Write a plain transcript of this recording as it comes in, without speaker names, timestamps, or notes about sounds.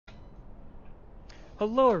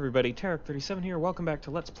Hello everybody, Tarek37 here, welcome back to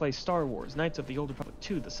Let's Play Star Wars, Knights of the Old Republic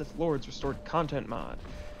 2, the Sith Lords Restored Content mod.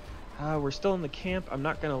 We're still in the camp. I'm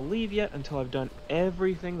not going to leave yet until I've done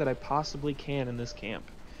everything that I possibly can in this camp.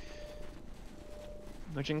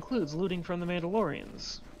 Which includes looting from the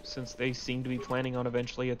Mandalorians, since they seem to be planning on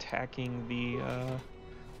eventually attacking the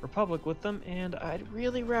Republic with them, and I'd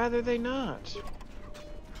really rather they not.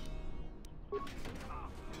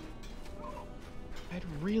 I'd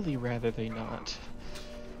really rather they not.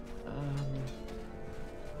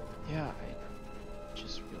 Yeah, I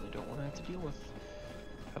just really don't want to have to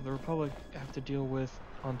have the Republic have to deal with,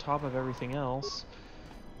 on top of everything else,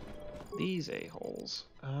 these a-holes.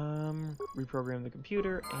 Reprogram the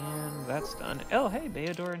computer, and that's done. Oh, hey,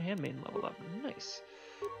 Beador and Handmaiden leveled up. Nice.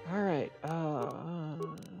 Alright,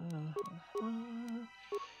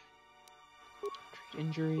 treat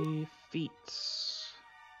injury, feats.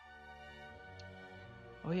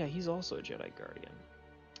 Oh yeah, he's also a Jedi Guardian.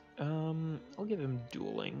 I'll give him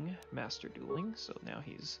dueling, master dueling, so now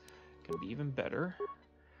he's gonna be even better.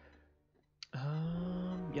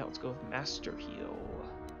 Yeah, let's go with master heal.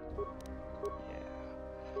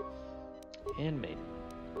 Yeah. Handmaiden.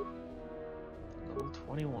 Level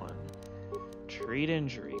 21. Treat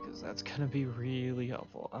injury, because that's gonna be really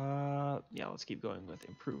helpful. Yeah, let's keep going with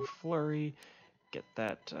improved flurry. Get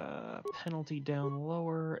that penalty down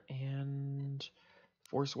lower, and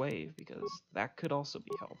force wave, because that could also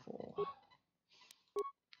be helpful.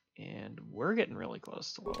 And we're getting really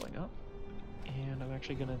close to leveling up. And I'm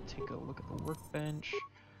actually gonna take a look at the workbench.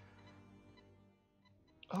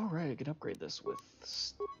 Oh right, I can upgrade this with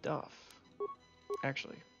stuff.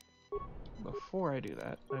 Actually, before I do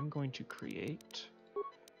that, I'm going to create...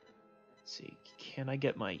 Let's see, can I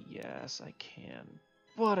get my... Yes, I can.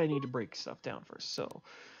 But I need to break stuff down first, so...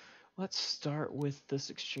 Let's start with this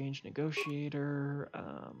exchange negotiator.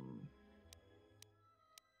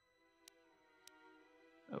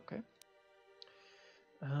 Okay.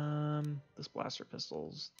 This blaster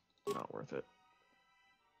pistol's not worth it.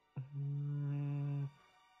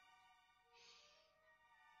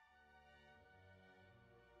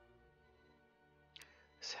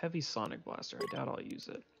 This heavy sonic blaster, I doubt I'll use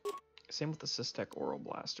it. Same with the Sith oral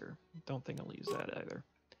blaster. Don't think I'll use that either.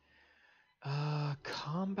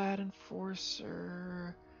 Combat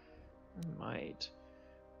enforcer. I might.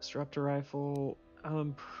 Disruptor rifle. Oh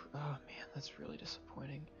man, that's really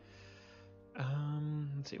disappointing.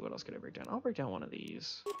 Let's see, what else could I break down? I'll break down one of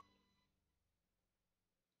these.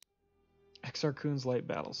 Exar Kun's light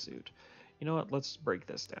battle suit. You know what? Let's break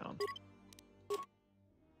this down.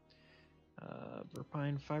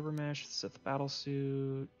 Verpine fiber mesh, Sith battle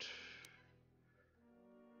suit.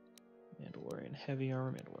 Mandalorian heavy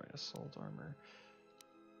armor, Mandalorian assault armor.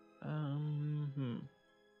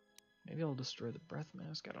 Maybe I'll destroy the breath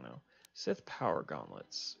mask, I don't know. Sith power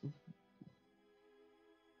gauntlets.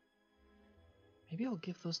 Maybe I'll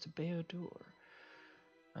give those to Beador.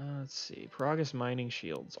 Let's see. Paragus mining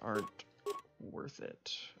shields aren't worth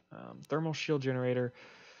it. Thermal shield generator.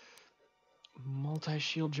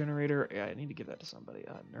 Multi-shield generator. Yeah, I need to give that to somebody.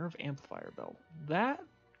 Nerve amplifier belt. That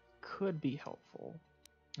could be helpful.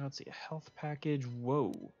 Let's see, a health package.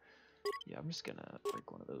 Whoa. Yeah, I'm just gonna break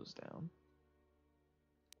one of those down.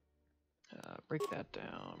 Break that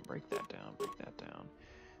down, break that down, break that down.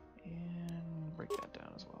 And break that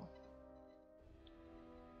down as well.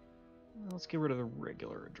 Let's get rid of the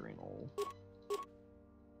regular adrenal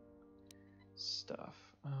stuff.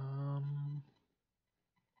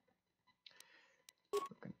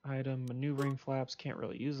 Broken item, maneuvering flaps, can't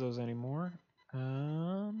really use those anymore.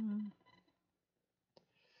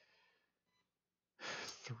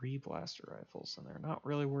 3 blaster rifles, and they're not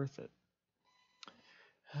really worth it.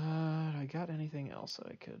 I got anything else that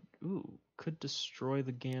I could... could destroy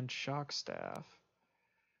the Gand shock staff.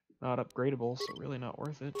 Not upgradable, so really not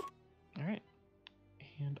worth it. Alright.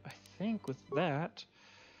 And I think with that...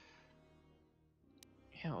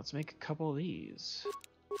 Yeah, let's make a couple of these.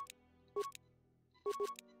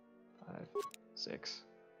 5, 6.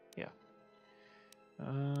 Yeah.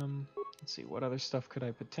 Let's see, what other stuff could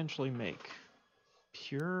I potentially make?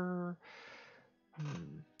 Pure...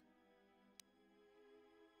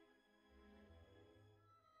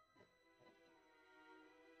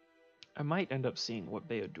 I might end up seeing what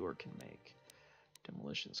Beador can make.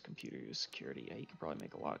 Demolitions, computer use, security. Yeah, he can probably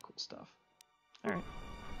make a lot of cool stuff. Alright.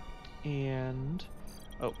 And...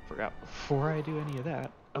 oh, forgot. Before I do any of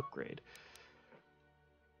that, upgrade.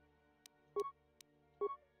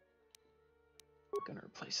 I'm gonna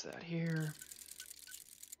replace that here.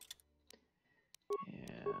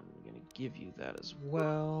 And I'm gonna give you that as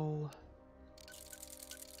well.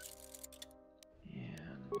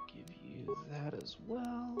 And give you do that as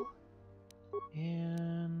well.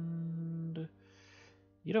 And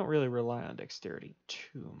you don't really rely on dexterity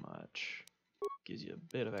too much. Gives you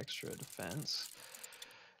a bit of extra defense.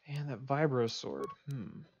 And that vibro sword.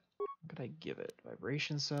 What could I give it?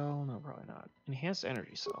 Vibration cell? No, probably not. Enhanced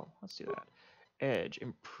energy cell. Let's do that. Edge.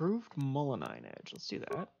 Improved Mullinine edge. Let's do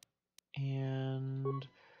that. And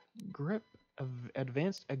grip of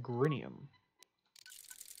advanced agrinium.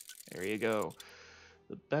 There you go.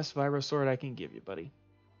 The best vibro sword I can give you, buddy.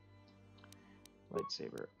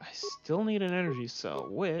 Lightsaber. I still need an energy cell,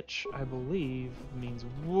 which I believe means...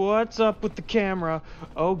 What's up with the camera?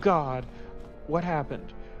 Oh god. What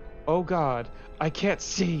happened? Oh god. I can't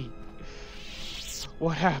see.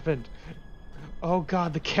 What happened? Oh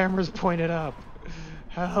god, the camera's pointed up.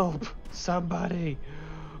 Help. Somebody.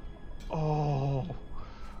 Oh.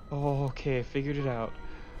 Oh, okay, I figured it out.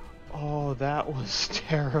 Oh, that was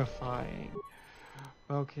terrifying.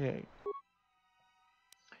 Okay.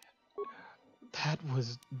 That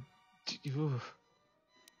was...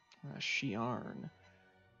 Shiarn.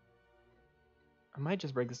 I might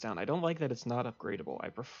just break this down. I don't like that it's not upgradable. I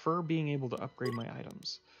prefer being able to upgrade my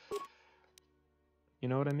items. You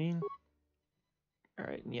know what I mean?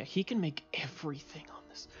 Alright, yeah, he can make everything on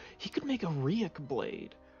this. He could make a Riek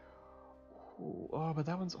blade. Ooh, oh, but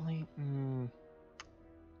that one's only...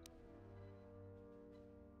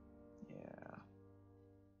 Yeah.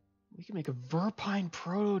 We can make a Verpine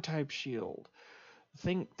prototype shield. I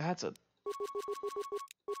think that's a...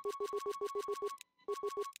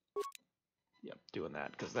 Yep, doing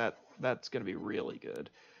that, because that's going to be really good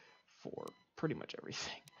for pretty much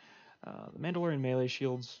everything. The Mandalorian melee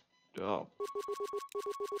shields... Oh.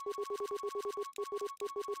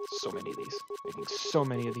 So many of these. Making so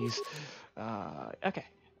many of these. Okay.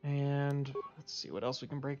 And let's see what else we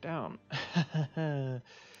can break down. Let's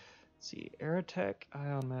see. Aerotech,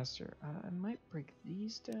 Ion Master. I might break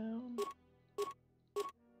these down.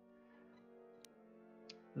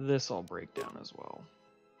 This I'll break down as well.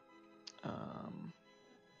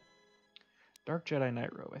 Dark Jedi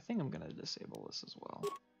Night Robe. I think I'm going to disable this as well.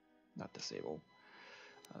 Not disable.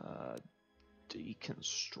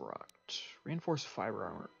 Deconstruct. Reinforced fiber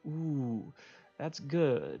armor. Ooh, that's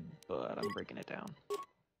good, but I'm breaking it down.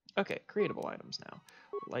 Okay, creatable items now.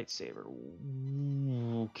 Lightsaber.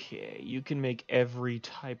 Okay, you can make every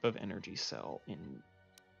type of energy cell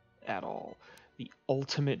at all. The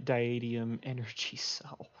ultimate diadium energy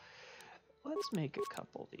cell. Let's make a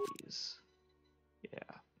couple of these.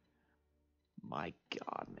 Yeah. My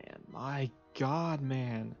god, man. My god,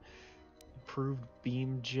 man. Improved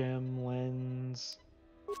beam gem lens.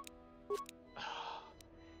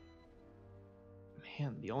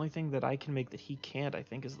 Man, the only thing that I can make that he can't, I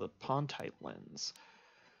think, is the Pontite lens.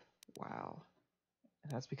 Wow.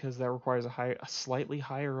 And that's because that requires a slightly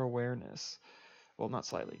higher awareness. Well, not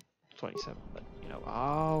slightly. 27, but, you know.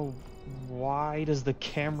 Oh, why does the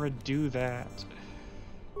camera do that?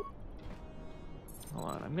 Hold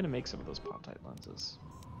on, I'm going to make some of those Pontite lenses.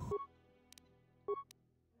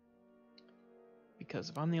 Because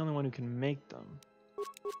if I'm the only one who can make them...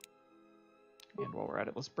 And while we're at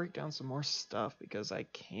it, let's break down some more stuff, because I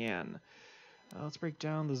can. Let's break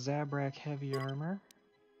down the Zabrak heavy armor.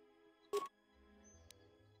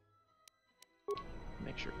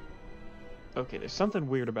 Make sure. Okay, there's something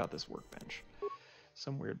weird about this workbench.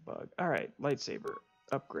 Some weird bug. Alright, lightsaber.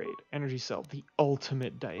 Upgrade. Energy cell. The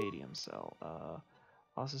ultimate diadium cell.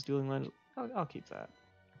 Ossus dueling lens. I'll keep that.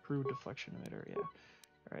 Improved deflection emitter, yeah.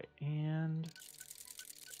 Alright, and...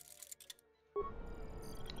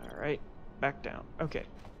 Alright. Back down. Okay.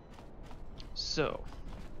 So,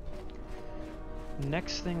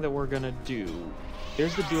 next thing that we're gonna do,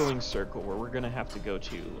 there's the dueling circle where we're gonna have to go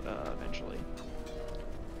to eventually.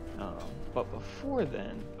 But before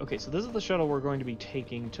then, okay, so this is the shuttle we're going to be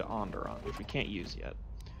taking to Onderon, which we can't use yet.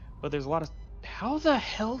 But there's a lot of... How the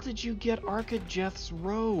hell did you get Archijeth's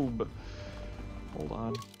robe? Hold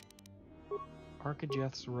on.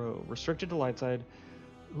 Archijeth's robe. Restricted to light side.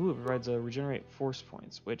 Ooh, it provides a regenerate force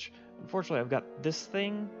points, which, unfortunately, I've got this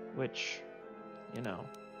thing, which, you know,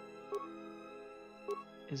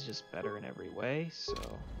 is just better in every way, so...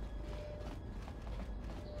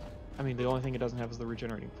 I mean, the only thing it doesn't have is the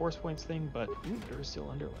regenerating force points thing, but, ooh, Durasteel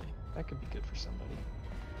underlay. That could be good for somebody.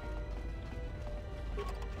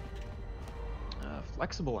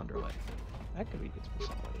 Flexible underlay. That could be good for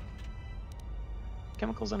somebody.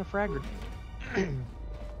 Chemicals and a frag grenade.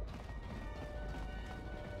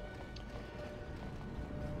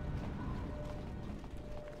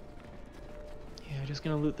 just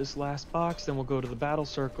gonna loot this last box, then we'll go to the battle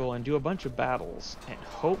circle and do a bunch of battles. And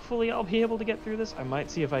hopefully I'll be able to get through this. I might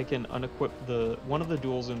see if I can unequip one of the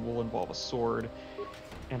duels, and will involve a sword.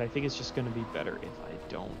 And I think it's just gonna be better if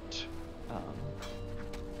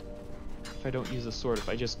I don't use a sword, if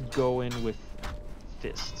I just go in with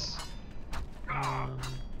fists.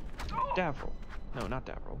 Davril. No, not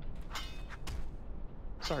Davril.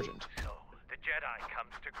 Sergeant. So, the Jedi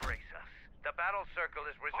comes to grace us. The battle circle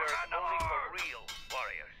is reserved only for real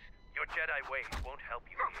warriors. Your Jedi ways won't help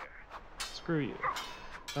you here. Screw you.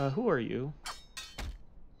 Who are you?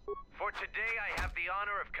 For today, I have the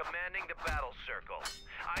honor of commanding the battle circle.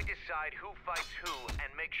 I decide who fights who and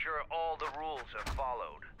make sure all the rules are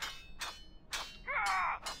followed.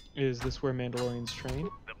 Is this where Mandalorians train?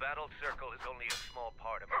 The battle circle is only a small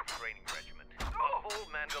part of our training regiment. A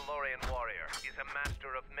full Mandalorian warrior is a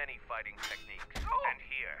master of many fighting techniques, and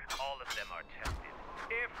here, all of them are tested.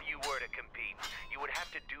 If you were to compete, you would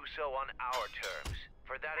have to do so on our terms,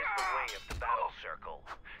 for that is the way of the battle circle.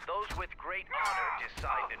 Those with great honor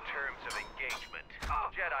decide the terms of engagement.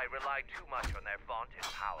 Jedi rely too much on their vaunted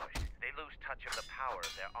powers. They lose touch of the power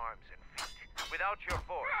of their arms and feet. Without your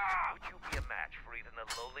force, would you be a match for even the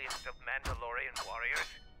lowliest of Mandalorian warriors?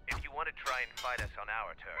 If you want to try and fight us on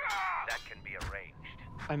our terms, that can be arranged.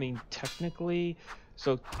 I mean, technically,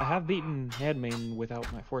 so I have beaten Handmaiden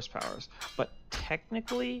without my force powers, but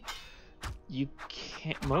technically, you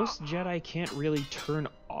can't. Most Jedi can't really turn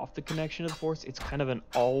off the connection to the Force. It's kind of an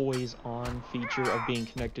always-on feature of being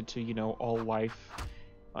connected to, you know, all life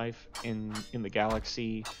in the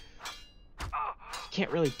galaxy. You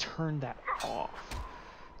can't really turn that off.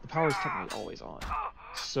 The power is technically always on.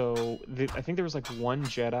 So I think there was like one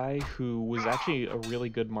Jedi who was actually a really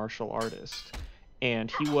good martial artist,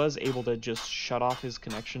 and he was able to just shut off his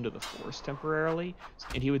connection to the Force temporarily,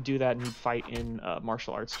 and he would do that and he'd fight in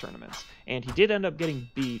martial arts tournaments. And he did end up getting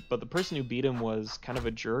beat, but the person who beat him was kind of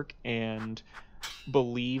a jerk and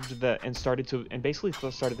believed that, and basically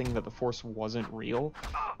started thinking that the Force wasn't real,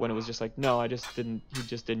 when it was just like, no, he just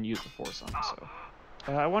didn't use the Force on him.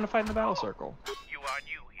 So I want to fight in the battle circle. You are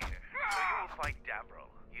new here, so you will fight Davril.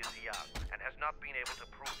 He is young and has not been able to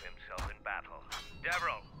prove himself in battle.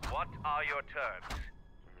 Davril, what are your terms?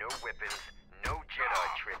 No weapons, no Jedi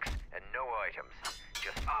tricks, and no items.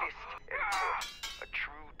 Just fist and foot. A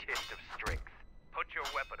true test of strength. Put your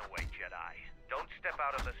weapon away, Jedi. Don't step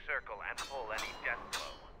out of the circle and pull any death blow.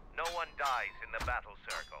 No one dies in the battle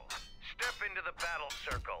circle. Step into the battle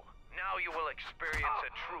circle. Now you will experience a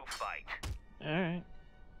true fight. Alright.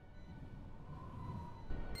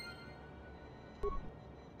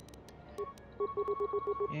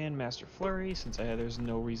 And Master Flurry, since there's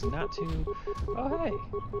no reason not to. Oh, hey!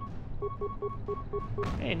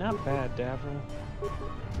 Hey, not bad, Davril.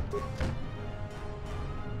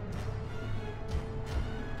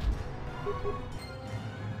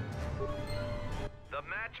 The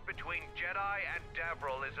match between Jedi and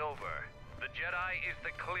Davril is over. The Jedi is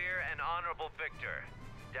the clear and honorable victor.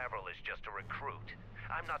 Davril is just a recruit.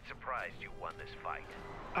 I'm not surprised you won this fight.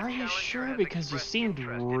 Are you sure? Because you seemed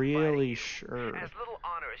really sure as little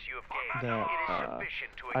honor as you have gained, that it is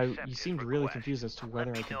sufficient to accept you his seemed really request. confused as to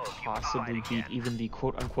whether I could know if you possibly fight beat again. even the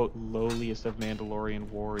quote-unquote lowliest of Mandalorian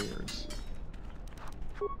warriors.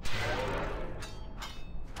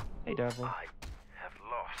 Hey, Davril. I have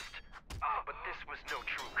lost. But this was no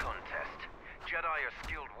true contest. Jedi are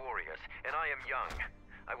skilled warriors, and I am young.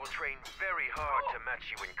 I will train very hard to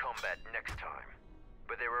match you in combat next time.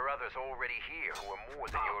 But there are others already here who are more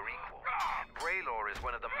than your equal. Braylor is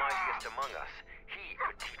one of the mightiest among us. He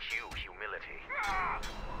could teach you humility.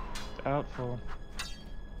 Doubtful.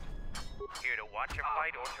 Here to watch a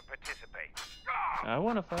fight or to participate? I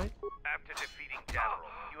want to fight. After defeating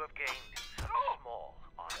Davril, you have gained such small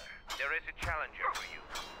honor. There is a challenger for you.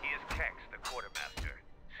 He is Kex, the quartermaster.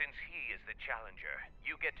 Since he is the challenger,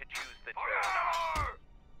 you get to choose the terms.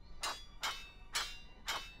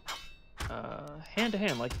 Hand to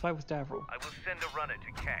hand, like the fight with Davril. I will send a runner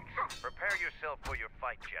to Kex. Prepare yourself for your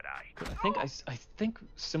fight, Jedi. Good. I think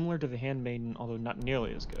similar to the Handmaiden, although not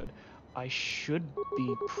nearly as good. I should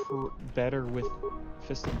be better with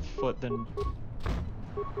fist and foot than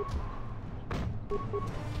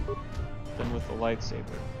with the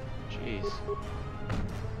lightsaber. Jeez.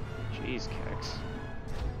 Jeez, Kex.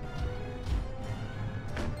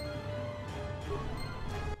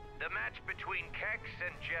 The match between Kex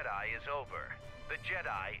and Jedi is over. The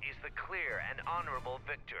Jedi is the clear and honorable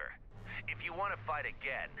victor. If you want to fight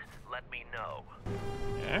again, let me know.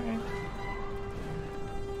 Alright.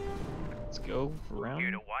 Let's go for round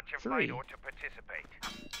Here to watch a 3. fight or to participate?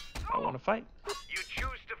 I want to fight. You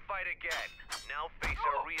choose to fight again. Now face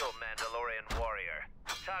a real Mandalorian warrior.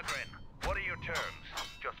 Tagrin, what are your terms?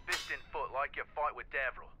 Just fist and foot like you fight with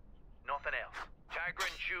Davril. Nothing else.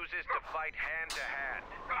 Tagrin chooses to fight hand to hand.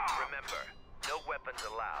 Remember, no weapons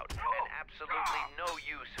allowed, and absolutely no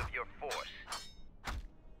use of your force.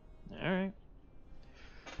 Alright.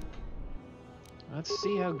 Let's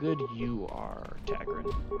see how good you are,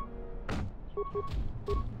 Tagrin.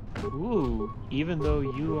 Ooh, even though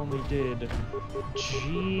you only did...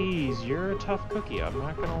 Jeez, you're a tough cookie, I'm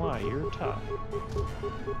not gonna lie, you're tough.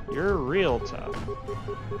 You're real tough.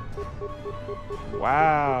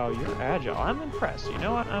 Wow, you're agile. I'm impressed. You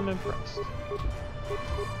know what? I'm impressed.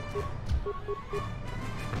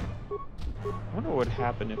 I wonder what would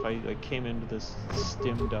happen if I like came into this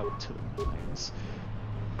stimmed up to the nines.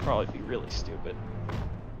 Probably be really stupid.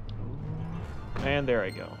 And there I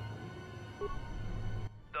go.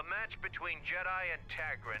 The match between Jedi and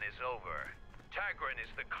Tagrin is over. Tagrin is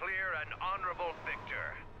the clear and honorable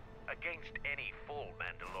victor. Against any full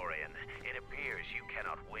Mandalorian, it appears you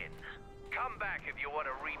cannot win. Come back if you want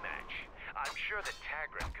a rematch. I'm sure that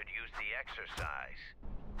Tagrin could use the exercise.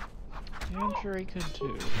 Yeah, I'm sure he could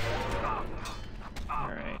too.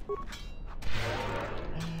 Alright.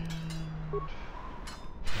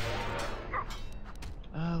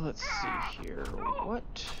 Let's see here.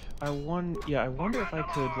 What? I wonder if I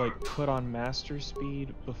could like put on master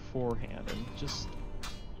speed beforehand and just...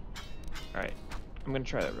 Alright. I'm gonna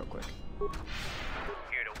try that real quick.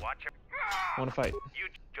 Here to watch him. I wanna fight. You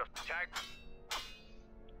just tag.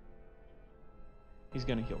 He's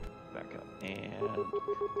gonna heal back up,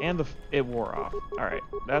 and it wore off. All right,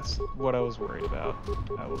 that's what I was worried about.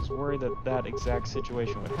 I was worried that that exact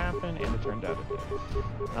situation would happen, and it turned out it did.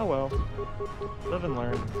 Oh well, live and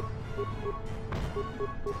learn,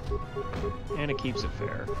 and it keeps it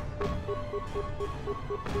fair.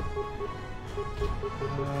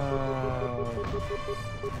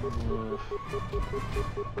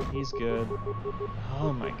 He's good.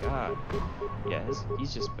 Oh my god. Yeah,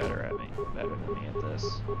 he's just better than me at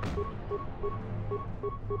this.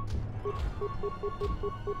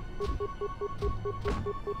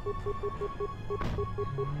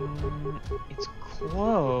 It's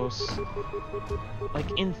close.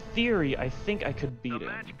 Like, in theory, I think I could beat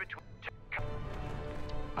him.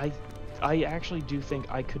 I actually do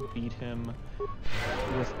think I could beat him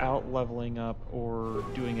without leveling up or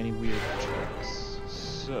doing any weird tricks.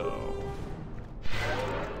 So... I'm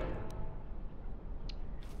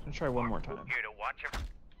gonna try one more time. Here to watch him.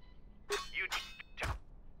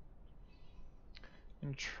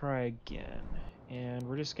 And try again. And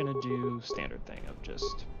we're just gonna do standard thing of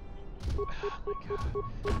just... Oh my god.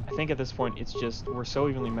 I think at this point it's just, we're so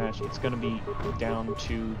evenly matched, it's gonna be down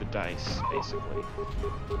to the dice, basically.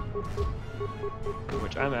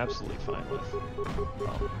 Which I'm absolutely fine with.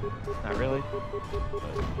 Well, not really,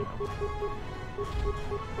 but, you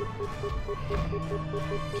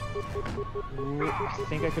know. Ooh, I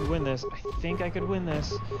think I could win this.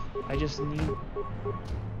 I just need...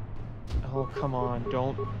 Oh, come on,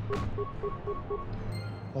 don't...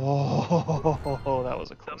 Oh, that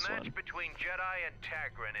was a close one. The match between Jedi and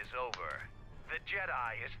Tagrin is over. The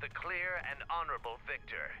Jedi is the clear and honorable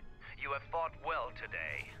victor. You have fought well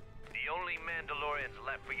today. The only Mandalorians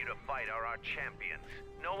left for you to fight are our champions.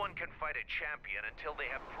 No one can fight a champion until they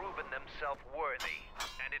have proven themselves worthy.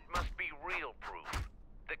 And it must be real proof.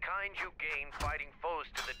 The kind you gain fighting foes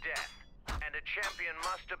to the death. And a champion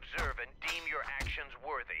must observe and deem your actions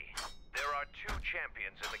worthy. There are two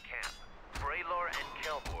champions in the camp. Braylor and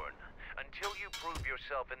Kelborn. Until you prove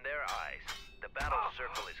yourself in their eyes, the battle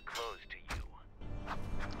circle is closed to you.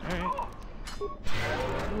 Alright.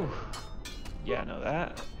 Yeah, no,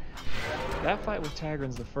 that fight with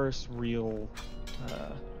Tagrin's the first real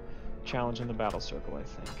challenge in the battle circle, I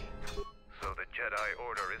think. So the Jedi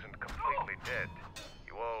Order isn't completely dead.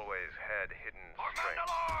 You always had hidden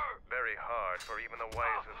strength. Very hard for even the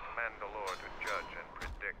wisest Mandalore to judge and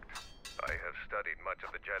predict. I have studied much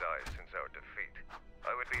of the Jedi since our defeat.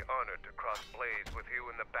 I would be honored to cross blades with you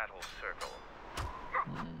in the battle circle.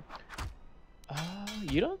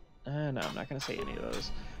 You don't? No, I'm not gonna say any of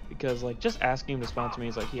those. Because, like, just asking him to sponsor me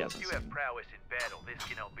is like, he hasn't You seen. have prowess in battle, this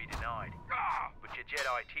cannot be denied. But your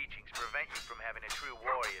Jedi teachings prevent you from having a true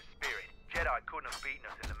warrior spirit. Jedi couldn't have beaten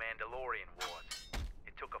us in the Mandalorian Wars.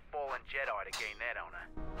 It took a fallen Jedi to gain that honor.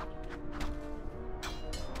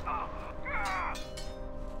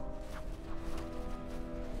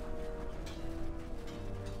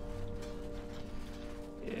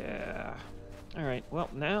 Yeah. Alright, well,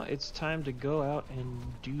 now it's time to go out and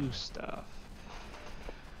do stuff.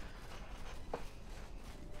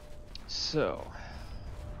 So,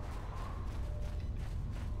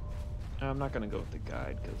 I'm not gonna go with the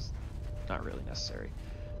guide because not really necessary.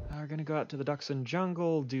 We're gonna go out to the Duxon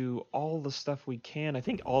jungle, do all the stuff we can. I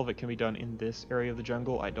think all of it can be done in this area of the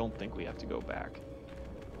jungle. I don't think we have to go back.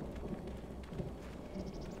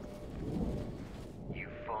 You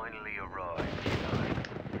finally arrived, Jedi.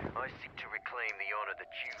 I seek to reclaim the honor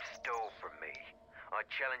that you stole from me. I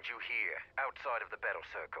challenge you here, outside of the battle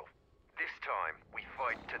circle. This time, we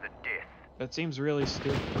fight to the death. That seems really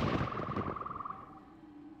stupid.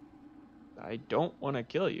 I don't want to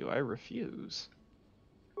kill you. I refuse.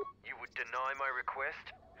 You would deny my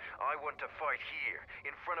request? I want to fight here,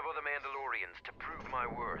 in front of other Mandalorians, to prove my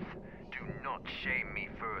worth. Do not shame me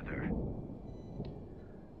further.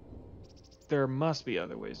 There must be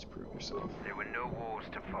other ways to prove yourself. There were no wars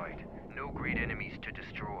to fight, no great enemies to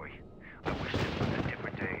destroy. I wish this was a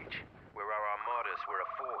different age, where our armadas were a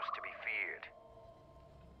force to be feared.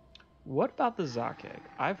 What about the Zakeg?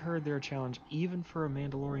 I've heard they're a challenge even for a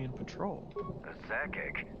Mandalorian patrol. A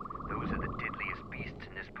Zakeg? Those are the deadliest beasts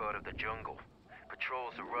in this part of the jungle.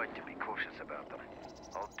 Patrols are right to be cautious about them.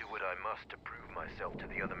 I'll do what I must to prove myself to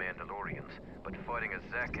the other Mandalorians, but fighting a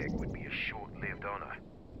Zakeg would be a short-lived honor.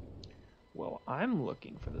 Well, I'm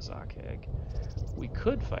looking for the Zakeg. We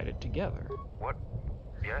could fight it together. What?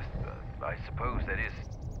 Yes, I suppose that is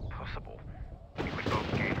possible. We would both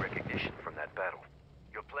gain recognition from that battle.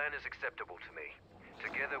 Your plan is acceptable to me.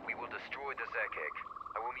 Together we will destroy the Zakeg.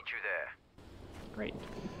 I will meet you there. Great.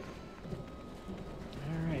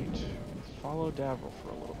 Alright. Follow Davril for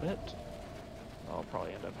a little bit. I'll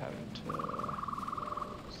probably end up having to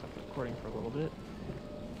stop recording for a little bit.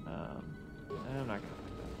 I'm not gonna.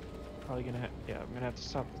 Probably gonna I'm gonna have to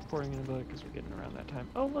stop recording in a bit because we're getting around that time.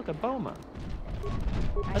 Oh look, a boma.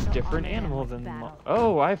 A different animal than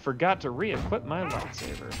oh, I forgot to re-equip my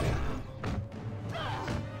lightsaber.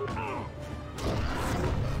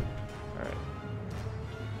 Alright.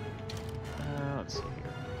 Let's see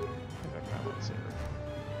here. Get back my lightsaber.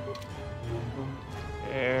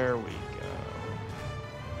 There we go.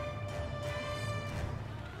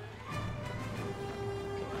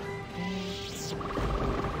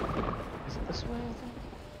 This way, I think?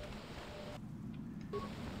 No, I'm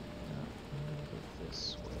gonna go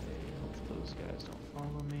this way. Hopefully those guys don't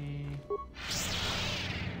follow me.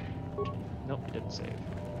 Nope, he didn't save.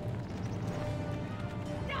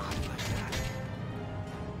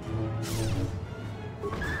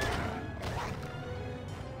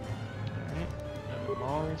 Alright, another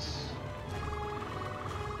Morris.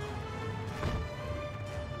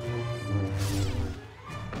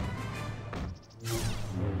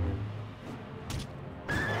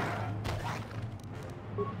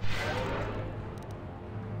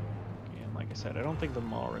 I don't think the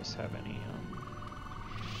Maulrus have any,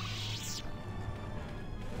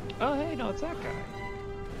 Oh, hey, no, it's that guy.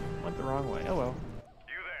 Went the wrong way. Oh, well.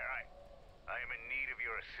 You there, I am in need of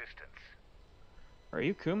your assistance. Are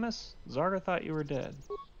you Kumis? Zarga thought you were dead.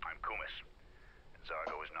 I'm Kumis.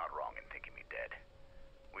 Zargo is not wrong in thinking me dead.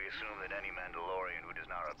 We assume that any Mandalorian who does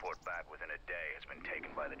not report back within a day has been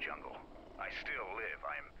taken by the jungle. I still live.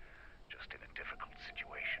 I am just in a difficult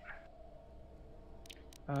situation.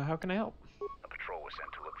 How can I help? A patrol was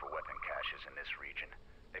sent to look for weapon caches in this region.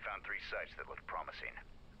 They found 3 sites that looked promising.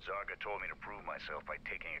 Zarga told me to prove myself by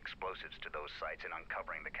taking explosives to those sites and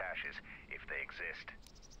uncovering the caches, if they exist.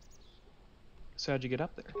 So how'd you get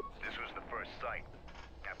up there? This was the first site.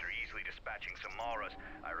 After easily dispatching some Maras,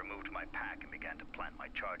 I removed my pack and began to plant my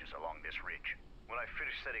charges along this ridge. When I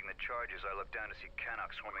finished setting the charges, I looked down to see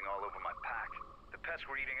Canucks swarming all over my pack. The pets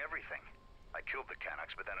were eating everything. I killed the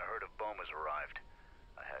Canucks, but then a herd of bomas arrived.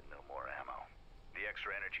 I had no more ammo. The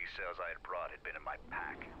extra energy cells I had brought had been in my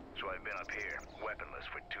pack, so I've been up here, weaponless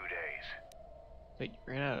for 2 days. Wait, you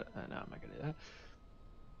ran out of... no, I'm not gonna do that.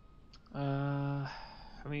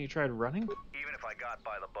 I mean, you tried running? Even if I got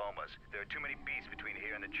by the bomas, there are too many beasts between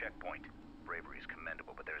here and the checkpoint. Bravery is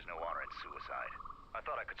commendable, but there is no honor in suicide. I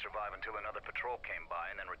thought I could survive until another patrol came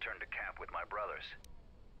by and then return to camp with my brothers.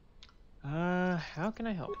 How can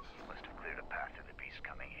I help? You must have cleared a path to the beast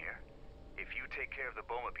coming here. If you take care of the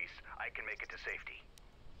boma beasts, I can make it to safety.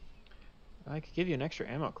 I could give you an extra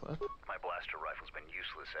ammo clip. My blaster rifle's been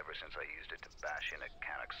useless ever since I used it to bash in a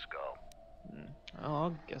Canuck's skull. Well,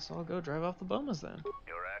 I guess I'll go drive off the bomas then.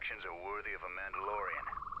 Your actions are worthy of a Mandalorian.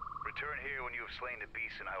 Return here when you have slain the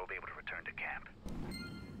beast and I will be able to return to camp.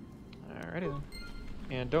 Alrighty then.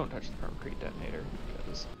 And don't touch the concrete detonator,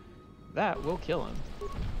 because that will kill him.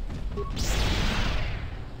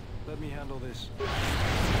 Let me handle this.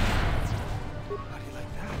 How do you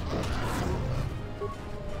like that?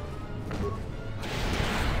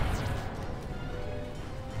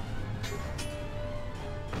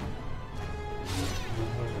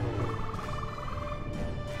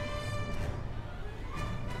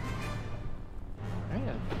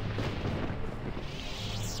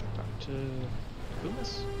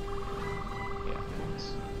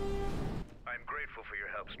 grateful for your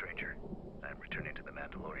help, stranger. I'm returning to the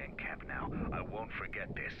Mandalorian camp now. I won't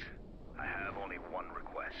forget this. I have only one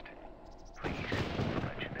request. Please, don't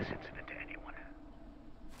mention this incident to anyone.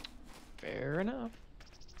 Fair enough.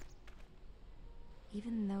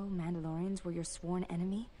 Even though Mandalorians were your sworn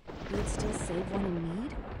enemy, you would still save one in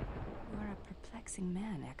need? You are a perplexing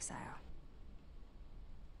man, Exile.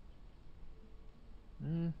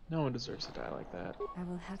 No one deserves to die like that. I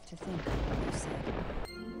will have to think on what you said.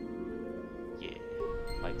 Yeah,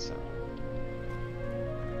 lights out.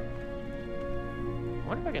 I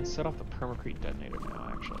wonder if I can set off the permacrete detonator now,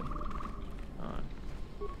 actually. Hold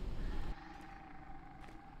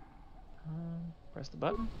on. Press the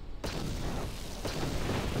button.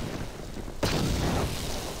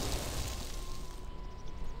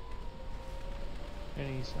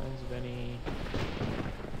 Any signs of any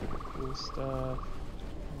cool stuff?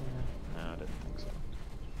 No, I didn't think so.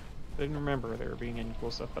 Didn't remember there being any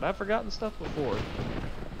cool stuff, but I've forgotten stuff before.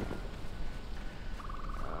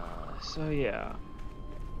 So yeah.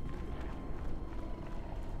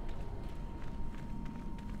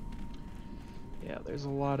 Yeah, there's a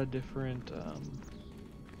lot of different freaking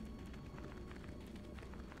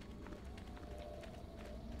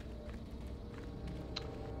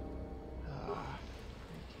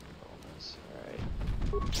bonus. Alright.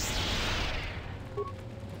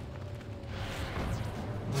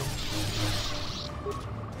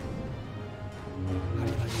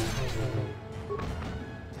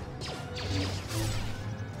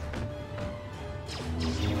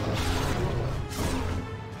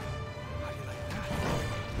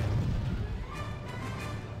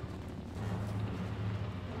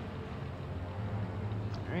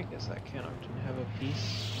 Alright, guess that cannon didn't have a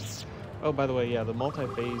piece. Oh, by the way, yeah, the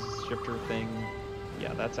multi-phase shifter thing,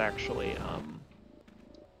 yeah, that's actually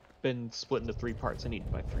been split into 3 parts and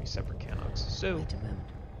eaten by 3 separate cannons. So Wait a moment.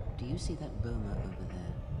 Do you see that boma over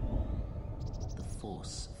there? The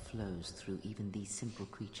force flows through even these simple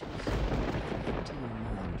creatures. If you empty your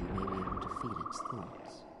mind, you may be able to feel its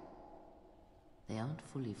thoughts. They aren't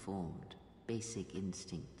fully formed, basic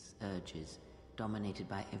instincts, urges, dominated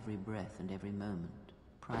by every breath and every moment.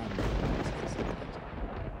 Primal ones facilitate.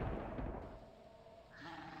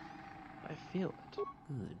 I feel it.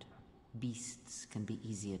 Good. Beasts can be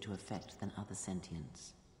easier to affect than other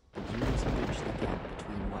sentients. But you must bridge the gap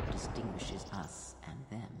between what distinguishes us and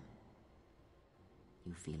them.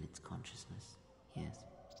 You feel its consciousness, yes.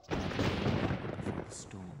 Before the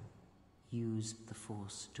storm. Use the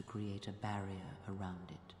force to create a barrier around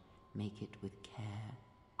it. Make it with care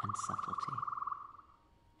and subtlety.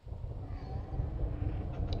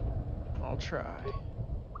 I'll try.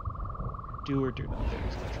 Do or do not.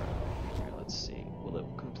 There's no try. Here, let's see. Will it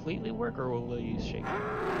completely work or will they use shaking?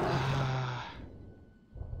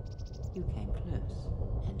 You came close,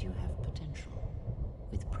 and you have potential.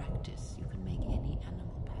 With practice, you can make any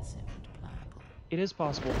animal passive and pliable. It is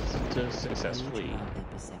possible to successfully. Their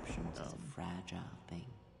perceptions is a fragile thing.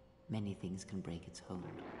 Many things can break its hold,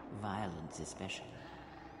 violence especially.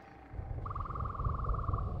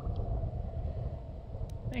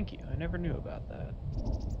 Thank you. I never knew about that.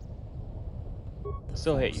 The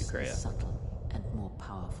Still hate you, force Kreia. is subtle and more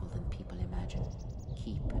powerful than people imagine.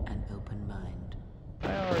 Keep an open mind.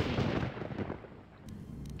 Priority.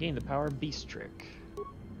 Gain the power beast trick.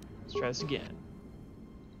 Let's try this again.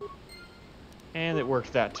 And it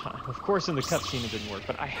worked that time. Of course in the cutscene it didn't work,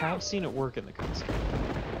 but I have seen it work in the cutscene.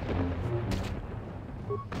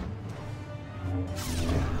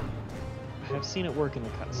 I have seen it work in the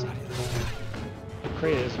cutscene.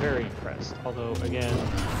 Kreia is very impressed, although again,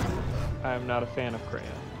 I'm not a fan of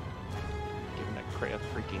Kreia. Given that Kreia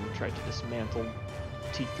freaking tried to dismantle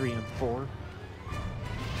T3 and 4.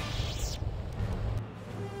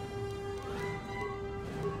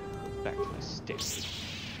 Back to my stairs.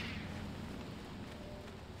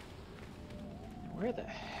 Where the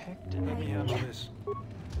heck did Let me handle this.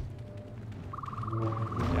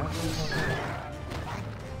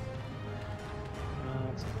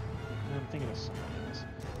 I'm thinking of something else.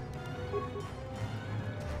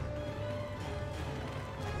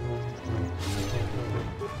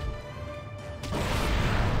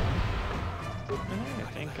 I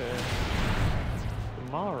think the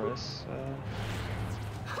Walrus.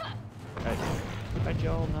 How'd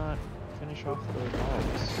y'all not finish off the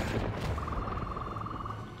Walrus?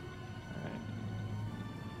 Alright.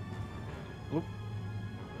 Oop.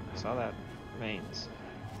 I saw that. Remains.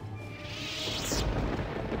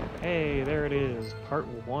 Hey, there it is. Part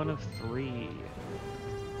 1 of 3.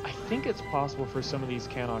 I think it's possible for some of these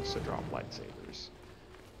Canox to drop lightsabers.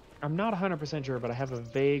 I'm not 100% sure, but I have a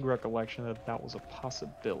vague recollection that that was a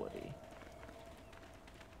possibility.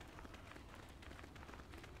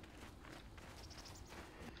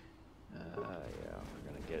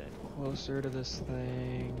 closer to this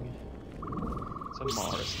thing. It's a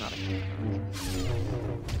Mars, not a cave.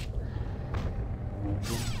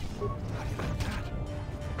 How do you like that?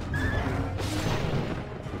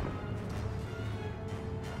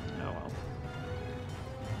 Oh well.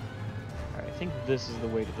 Alright, I think this is the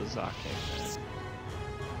way to the Zake then.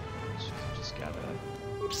 Just gotta...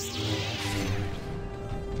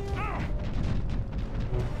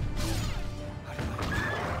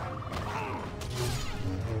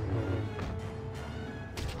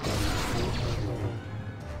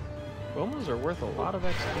 Bomas are worth a lot of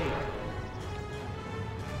XP.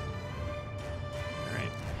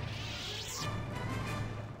 Alright.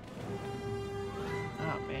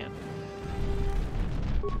 Ah, man.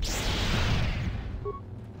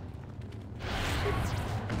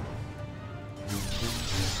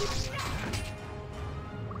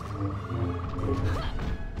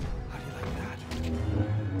 How do you like that?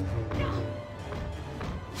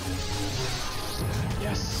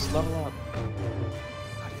 Yes! Level up! How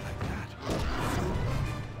do you like that?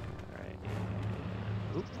 Alright,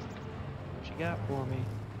 and... Oop. What you got for me?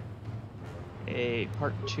 Hey,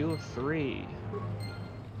 part 2 of 3.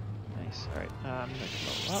 Nice. Alright, I'm gonna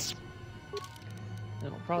level up. Then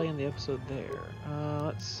we'll probably end the episode there.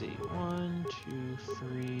 Let's see. 1, 2,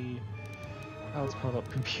 3... Oh, let's pop up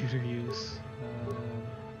computer use.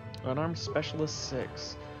 Unarmed Specialist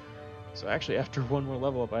 6. So actually, after one more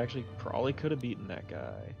level up, I actually probably could have beaten that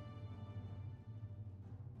guy.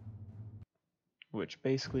 Which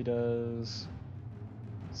basically does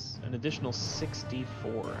an additional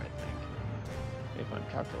 64, I think. If I'm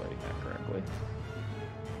calculating that correctly.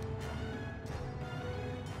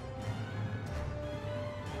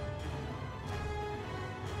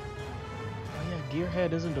 Oh yeah,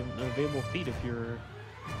 Gearhead isn't an available feat if you're...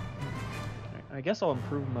 I guess I'll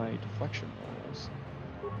improve my deflection rolls.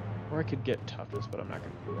 Or I could get toughness, but I'm not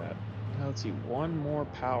going to do that. Now let's see, one more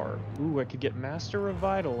power. Ooh, I could get Master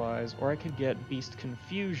Revitalize, or I could get Beast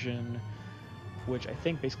Confusion, which I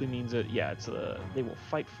think basically means that, yeah, it's they will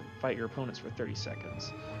fight your opponents for 30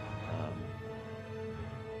 seconds.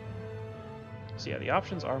 So yeah, the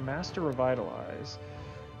options are Master Revitalize,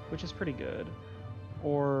 which is pretty good,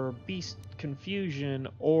 or Beast Confusion,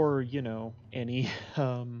 or, you know, any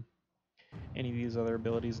of these other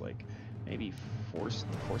abilities, like maybe Force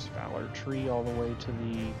Valor tree all the way to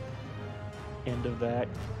the end of that,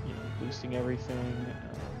 you know, boosting everything.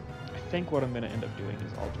 I think what I'm going to end up doing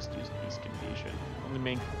is I'll just use Beast Confusion. Only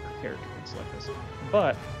main character can select this,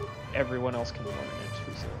 but everyone else can learn it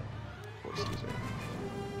who's a Force user.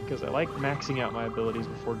 Because I like maxing out my abilities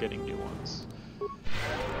before getting new ones.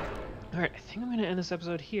 Alright, I think I'm going to end this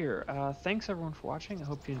episode here. Thanks everyone for watching. I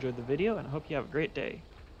hope you enjoyed the video, and I hope you have a great day.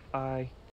 Bye.